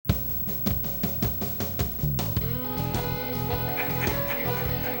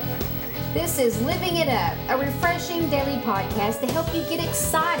This is Living It Up, a refreshing daily podcast to help you get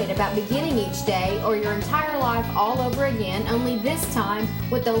excited about beginning each day or your entire life all over again, only this time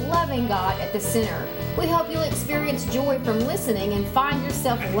with the loving God at the center. We hope you'll experience joy from listening and find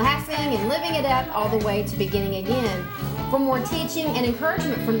yourself laughing and living it up all the way to beginning again. For more teaching and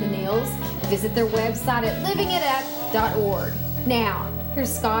encouragement from the Neals, visit their website at livingitup.org. Now,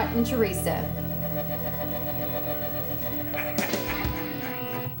 here's Scott and Teresa.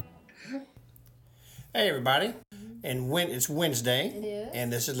 Hey everybody, and it's Wednesday, It is.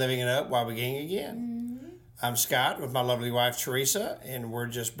 and this is Living It Up while beginning again. Mm-hmm. I'm Scott with my lovely wife Teresa, and we're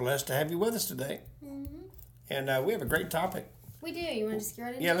just blessed to have you with us today. Mm-hmm. And we have a great topic. We do. You want to just get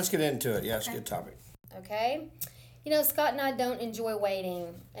right into Yeah, let's get into it. Yeah, it's a good topic. Okay. You know, Scott and I don't enjoy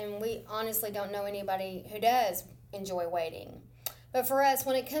waiting, and we honestly don't know anybody who does enjoy waiting. But for us,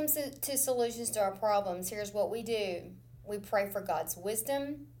 when it comes to solutions to our problems, here's what we do. We pray for God's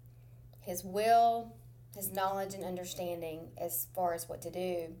wisdom, His will, His knowledge and understanding as far as what to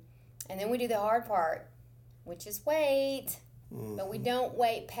do. And then we do the hard part, which is wait. Mm-hmm. But we don't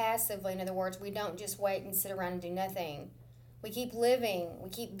wait passively. In other words, we don't just wait and sit around and do nothing. We keep living. We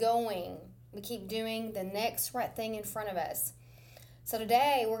keep going. We keep doing the next right thing in front of us. So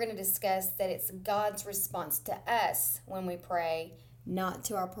today we're going to discuss that it's God's response to us when we pray, not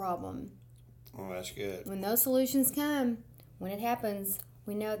to our problem. Oh, that's good. When those solutions come, when it happens,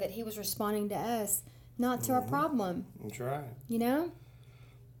 we know that He was responding to us, not to our problem. That's right. You know?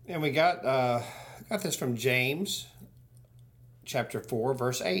 And we got this from James chapter 4,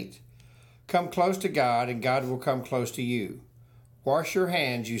 verse 8. Come close to God, and God will come close to you. Wash your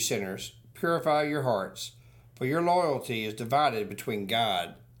hands, you sinners. Purify your hearts, for your loyalty is divided between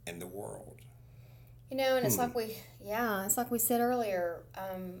God and the world. You know, and it's like we said earlier,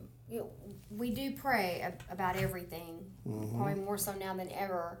 we do pray about everything, probably more so now than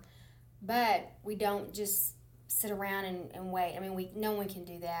ever, but we don't just sit around and wait. I mean, no one can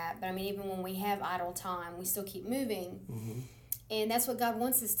do that, but I mean, even when we have idle time, we still keep moving. Mm-hmm. And that's what God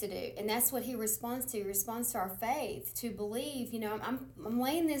wants us to do, and that's what He responds to. He responds to our faith, to believe. You know, I'm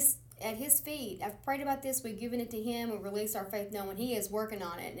laying this at His feet. I've prayed about this. We've given it to Him. We release our faith, knowing He is working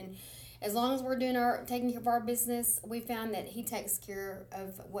on it. And as long as we're taking care of our business, we found that He takes care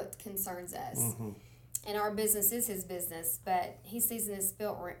of what concerns us. Mm-hmm. And our business is His business, but He sees in His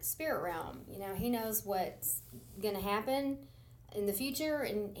spirit realm. You know, He knows what's going to happen in the future,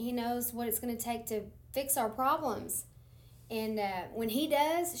 and He knows what it's going to take to fix our problems. And when He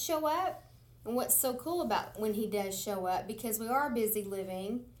does show up, and what's so cool about when He does show up, because we are busy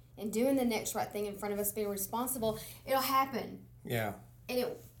living and doing the next right thing in front of us, being responsible, it'll happen. Yeah. And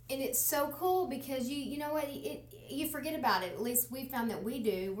it's so cool because you know what, you forget about it. At least we found that we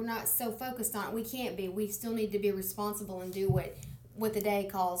do. We're not so focused on it. We can't be. We still need to be responsible and do what the day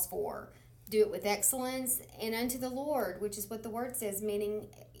calls for. Do it with excellence and unto the Lord, which is what the word says, meaning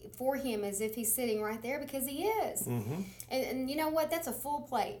for Him as if He's sitting right there, because He is. Mm-hmm. And you know what? That's a full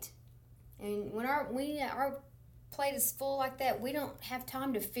plate. And when our plate is full like that, we don't have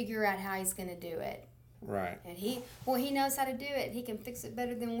time to figure out how He's going to do it. Right. And He knows how to do it. He can fix it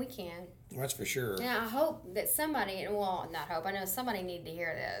better than we can. That's for sure. And I hope that somebody, I know somebody needed to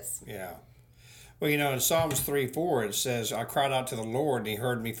hear this. Yeah. Well, you know, in Psalms 3:4, it says, I cried out to the Lord, and He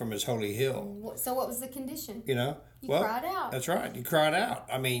heard me from His holy hill. So what was the condition? You know? You cried out. That's right. You cried out.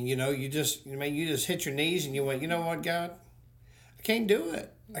 I mean, you know, you just hit your knees and you went, you know what, God? I can't do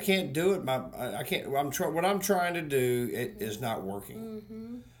it. I can't do it. What I'm trying to do is not working.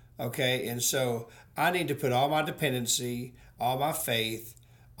 Mm-hmm. Okay? And so I need to put all my dependency, all my faith,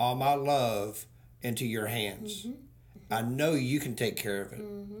 all my love into your hands. Mm-hmm. I know you can take care of it.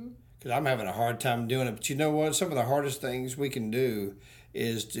 Because I'm having a hard time doing it. But you know what? Some of the hardest things we can do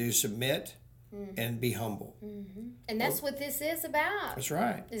is to submit and be humble. Mm-hmm. And that's what this is about. That's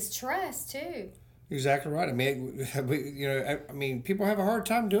right. It's trust, too. Exactly right. I mean, people have a hard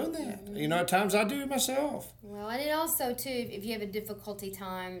time doing that. Mm-hmm. You know, at times I do it myself. Well, and it also too, if you have a difficult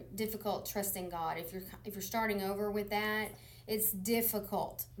trusting God, if you're starting over with that, it's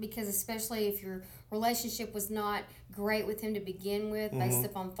difficult, because especially if your relationship was not great with Him to begin with, based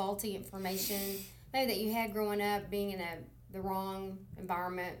upon faulty information, maybe that you had growing up, being in the wrong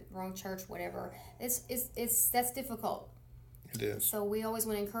environment, wrong church, whatever. That's difficult. It is. So we always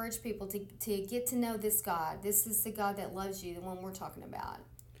want to encourage people to get to know this God. This is the God that loves you, the one we're talking about.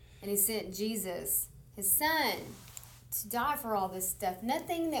 And He sent Jesus, His Son, to die for all this stuff.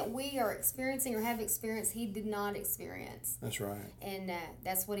 Nothing that we are experiencing or have experienced, He did not experience. That's right. And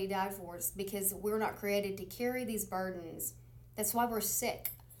that's what He died for us, because we're not created to carry these burdens. That's why we're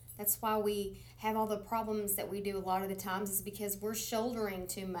sick. That's why we have all the problems that we do a lot of the times, is because we're shouldering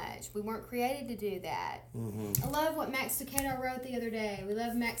too much. We weren't created to do that. I love what Max Lucado wrote the other day. We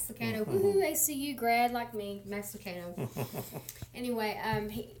love Max Lucado. Woohoo, ACU grad like me, Max Lucado. Anyway,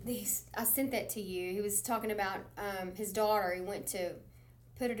 I sent that to you. He was talking about his daughter. He went to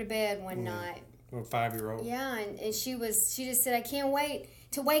put her to bed one night. A 5-year-old. Yeah, and she just said, I can't wait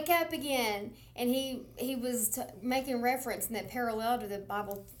to wake up again. And he was making reference in that parallel to the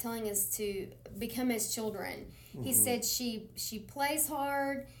Bible telling us to become as children. He said she plays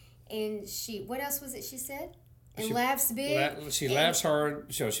hard, and what else was it she said? And she laughs big. She laughs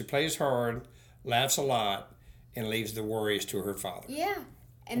hard, so she plays hard, laughs a lot, and leaves the worries to her father. Yeah,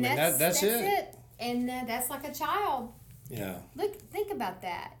 and that's it. And that's like a child. Yeah. Think about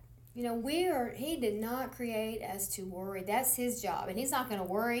that. You know, he did not create us to worry. That's his job. And he's not going to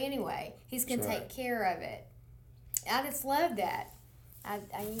worry anyway. He's going to take care of it. I just love that. I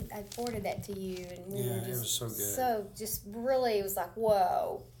forwarded that to you. And we were just, it was so good. So just really, it was like,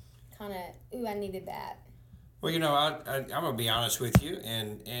 whoa. Kind of, ooh, I needed that. Well, you know, I'm going to be honest with you.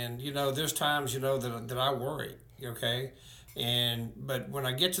 And you know, there's times, you know, that I worry, okay? But when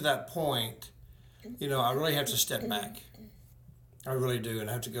I get to that point, you know, I really have to step back. I really do. And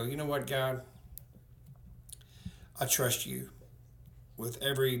I have to go, you know what, God? I trust you with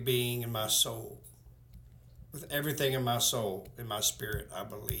every being in my soul. With everything in my soul, in my spirit, I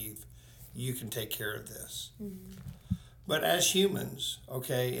believe you can take care of this. Mm-hmm. But as humans,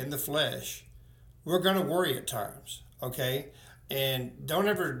 okay, in the flesh, we're going to worry at times, okay? And don't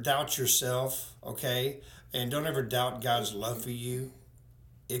ever doubt yourself, okay? And don't ever doubt God's love for you.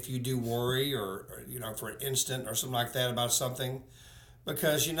 If you do worry or, you know, for an instant or something like that about something,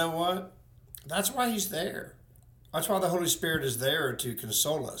 because you know what? That's why he's there. That's why the Holy Spirit is there, to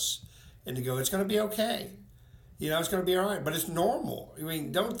console us and to go, it's going to be okay. You know, it's going to be all right. But it's normal. I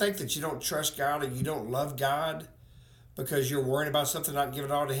mean, don't think that you don't trust God or you don't love God because you're worried about something, not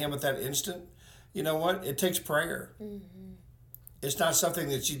giving it all to him at that instant. You know what? It takes prayer. Mm-hmm. It's not something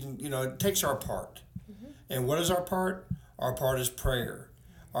that you know, it takes our part. Mm-hmm. And what is our part? Our part is prayer.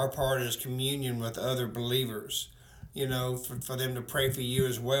 Our part is communion with other believers, you know, for them to pray for you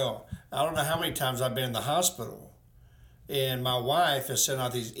as well. I don't know how many times I've been in the hospital, and my wife has sent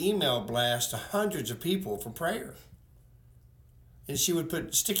out these email blasts to hundreds of people for prayer. And she would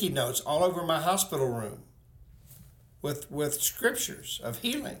put sticky notes all over my hospital room with scriptures of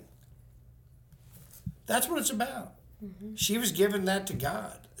healing. That's what it's about. Mm-hmm. She was giving that to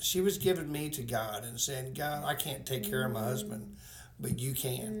God. She was giving me to God and saying, God, I can't take care of my husband, but you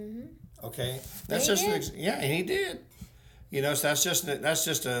can. Mm-hmm. Okay, that's just and he did. You know, so that's just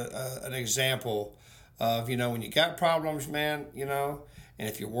an example of, you know, when you got problems, man. You know, and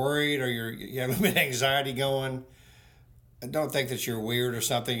if you're worried or you have a little bit of anxiety going, don't think that you're weird or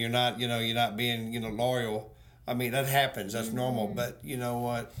something. You're not, you know, you're not being, you know, loyal. I mean, that happens. That's normal. But you know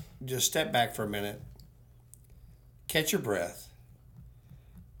what? Just step back for a minute, catch your breath,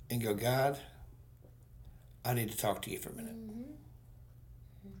 and go, God, I need to talk to you for a minute. Mm-hmm.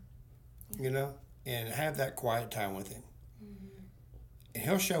 You know, and have that quiet time with him. Mm-hmm. And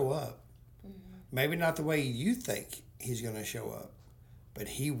he'll show up. Mm-hmm. Maybe not the way you think he's going to show up, but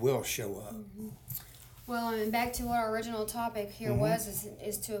he will show up. Mm-hmm. Well, and back to what our original topic here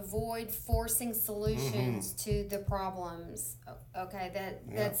is to avoid forcing solutions to the problems. Okay,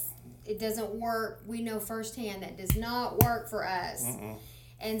 that's it doesn't work. We know firsthand that does not work for us. Mm-mm.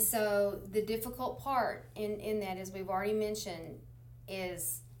 And so the difficult part in that, as we've already mentioned,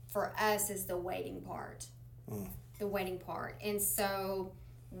 is for us is the waiting part. The waiting part. And so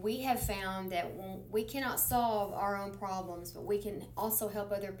we have found that we cannot solve our own problems, but we can also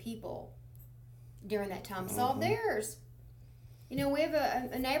help other people during that time solve theirs. You know, we have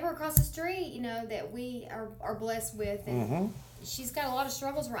a neighbor across the street, you know, that we are blessed with, and she's got a lot of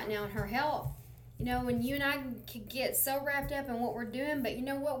struggles right now in her health. You know, when you and I could get so wrapped up in what we're doing, but you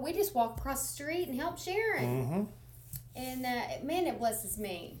know what? We just walk across the street and help Sharon. Mm-hmm. And, man, it blesses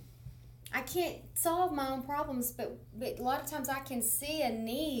me. I can't solve my own problems, but a lot of times I can see a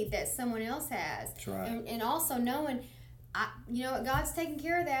need that someone else has. That's right. And also knowing, you know, God's taking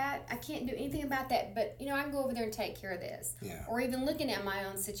care of that. I can't do anything about that, but, you know, I can go over there and take care of this. Yeah. Or even looking at my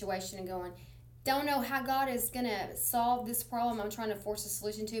own situation and going, don't know how God is going to solve this problem I'm trying to force a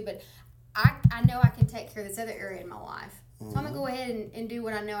solution to, but I know I can take care of this other area in my life. So I'm gonna go ahead and do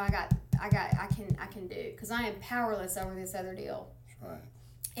what I know I can do, because I am powerless over this other deal. That's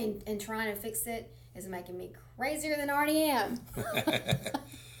right. And trying to fix it is making me crazier than I already am.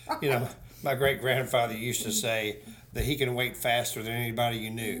 You know, my great grandfather used to say that he can wait faster than anybody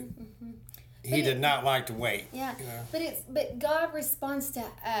you knew. He did not like to wait. Yeah, you know? but God responds to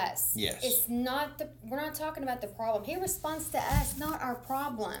us. Yes. It's not we're not talking about the problem. He responds to us, not our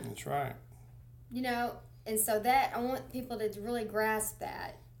problem. That's right. You know, and so that I want people to really grasp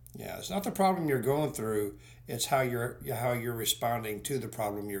that. Yeah, it's not the problem you're going through. It's how you're responding to the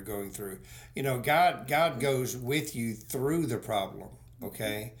problem you're going through. You know, God goes with you through the problem.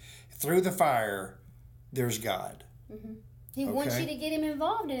 Okay, through the fire, there's God. Mm-hmm. He wants you to get him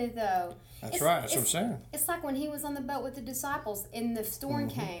involved in it, though. That's right. That's what I'm saying. It's like when he was on the boat with the disciples and the storm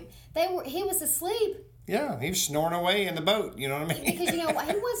came. He was asleep. Yeah, he was snoring away in the boat. You know what I mean? Because he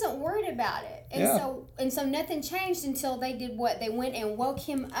wasn't worried about it, and so nothing changed until they did what they went and woke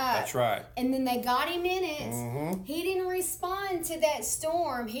him up. That's right. And then they got him in it. Mm-hmm. He didn't respond to that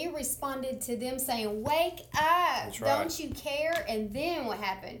storm. He responded to them saying, "Wake up! That's right. Don't you care?" And then what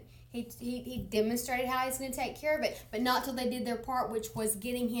happened? He demonstrated how he's going to take care of it, but not till they did their part, which was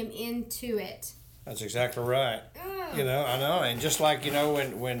getting him into it. That's exactly right. You know, I know, and just like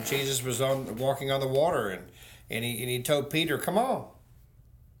when Jesus was walking on the water, and he told Peter, "Come on,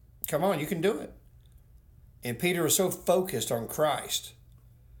 you can do it." And Peter was so focused on Christ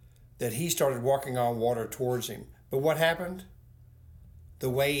that he started walking on water towards him. But what happened? The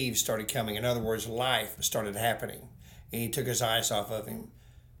waves started coming. In other words, life started happening, and he took his eyes off of him,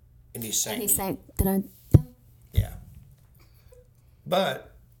 and he sank. Yeah.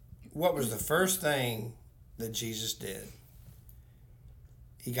 But what was the first thing that Jesus did?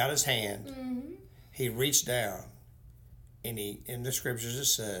 He got his hand, he reached down, and in the scriptures it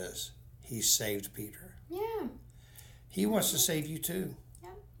says, he saved Peter. Yeah. He wants to save you too. Yeah.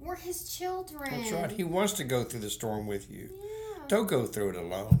 We're his children. That's right. He wants to go through the storm with you. Yeah. Don't go through it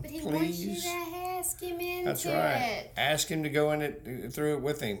alone. But he please. wants you to ask him into That's right. it. Ask him to go through it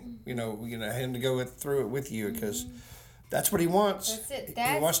with him. You know, him to go through it with you, because that's what he wants. That's it.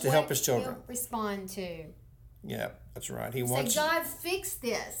 He wants to help his children. He'll respond to. Yeah, that's right. He Say, wants. God, fix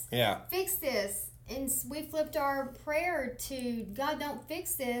this. Yeah. Fix this. And we flipped our prayer to, God, don't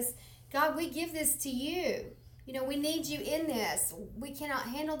fix this. God, we give this to you. You know, we need you in this. We cannot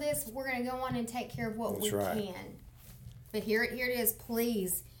handle this. We're going to go on and take care of what That's we right. can. But here it is.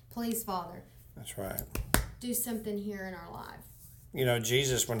 Please, Father. That's right. Do something here in our life. You know,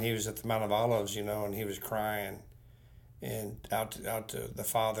 Jesus, when he was at the Mount of Olives, and he was crying and out to the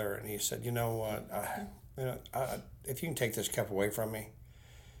Father, and he said, "You know what? If you can take this cup away from me,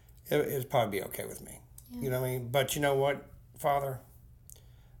 it'd probably be okay with me." Yeah. You know what I mean? But you know what, Father?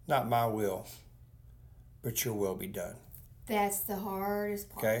 Not my will, but your will be done. That's the hardest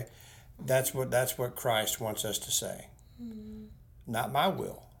part. Okay? That's what Christ wants us to say. Mm-hmm. Not my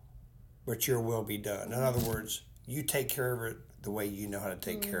will, but your will be done. In other words, you take care of it the way you know how to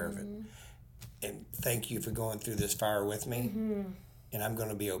take care of it. And thank you for going through this fire with me. Mm-hmm. And I'm going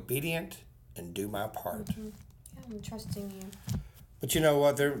to be obedient and do my part. Mm-hmm. Yeah, I'm trusting you. But you know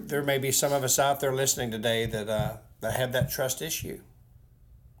what? There may be some of us out there listening today that have that trust issue.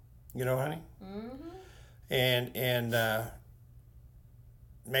 You know, honey? Mm-hmm. And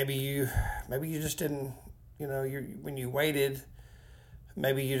maybe you just didn't, when you waited,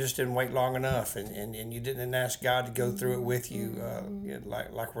 maybe you just didn't wait long enough, and you didn't ask God to go through it with you,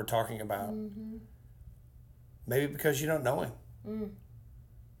 like we're talking about. Mm-hmm. Maybe because you don't know him. Mm.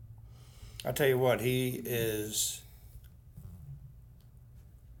 I tell you what, he is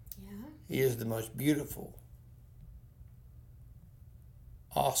the most beautiful,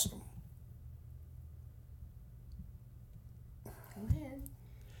 awesome. Go ahead.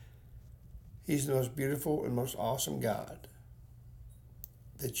 He's the most beautiful and most awesome God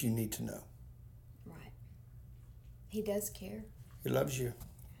that you need to know. Right. He does care. He loves you.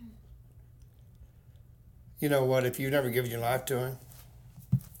 You know what? If you've never given your life to him,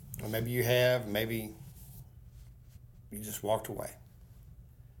 or maybe you have, maybe you just walked away.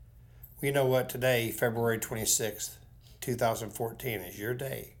 Well, you know what? Today, February 26th, 2014, is your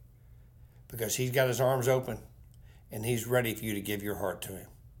day, because he's got his arms open and he's ready for you to give your heart to him.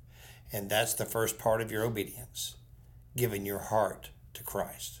 And that's the first part of your obedience, giving your heart to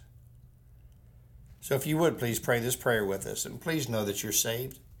Christ. So if you would, please pray this prayer with us, and please know that you're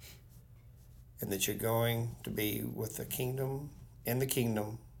saved and that you're going to be with in the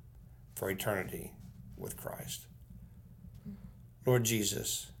kingdom for eternity with Christ. Lord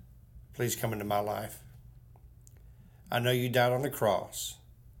Jesus, please come into my life. I know you died on the cross,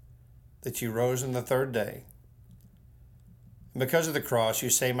 that you rose on the third day. And because of the cross, you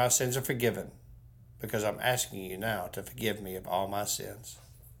say my sins are forgiven, because I'm asking you now to forgive me of all my sins.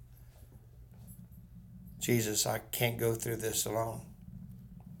 Jesus, I can't go through this alone.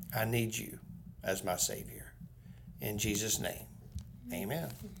 I need you as my Savior. In Jesus' name, amen.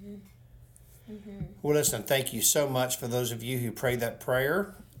 Mm-hmm. Well, listen, thank you so much for those of you who prayed that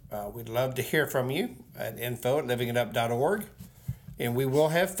prayer. We'd love to hear from you at info@livingitup.org. And we will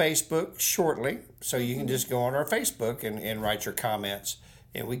have Facebook shortly, so you can just go on our Facebook and write your comments.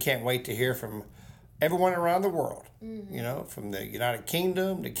 And we can't wait to hear from everyone around the world, you know, from the United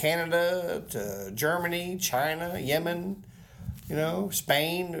Kingdom to Canada to Germany, China, Yemen, you know,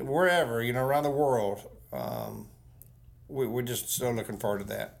 Spain, wherever, you know, around the world. We're just so looking forward to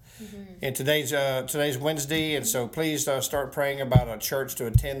that. And today's Wednesday, and so please start praying about a church to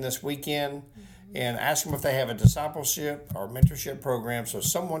attend this weekend, and ask them if they have a discipleship or mentorship program so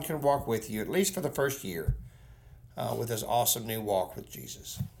someone can walk with you, at least for the first year, with this awesome new walk with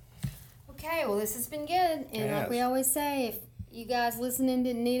Jesus. Okay, well, this has been good. And like we always say, if you guys listening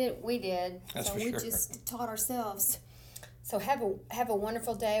didn't need it, we did. That's so for we sure. just taught ourselves. So have a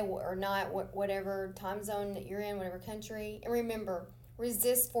wonderful day or night, whatever time zone that you're in, whatever country. And remember,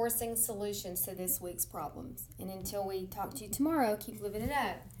 resist forcing solutions to this week's problems. And until we talk to you tomorrow, keep living it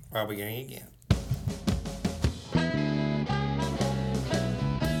up. While beginning again.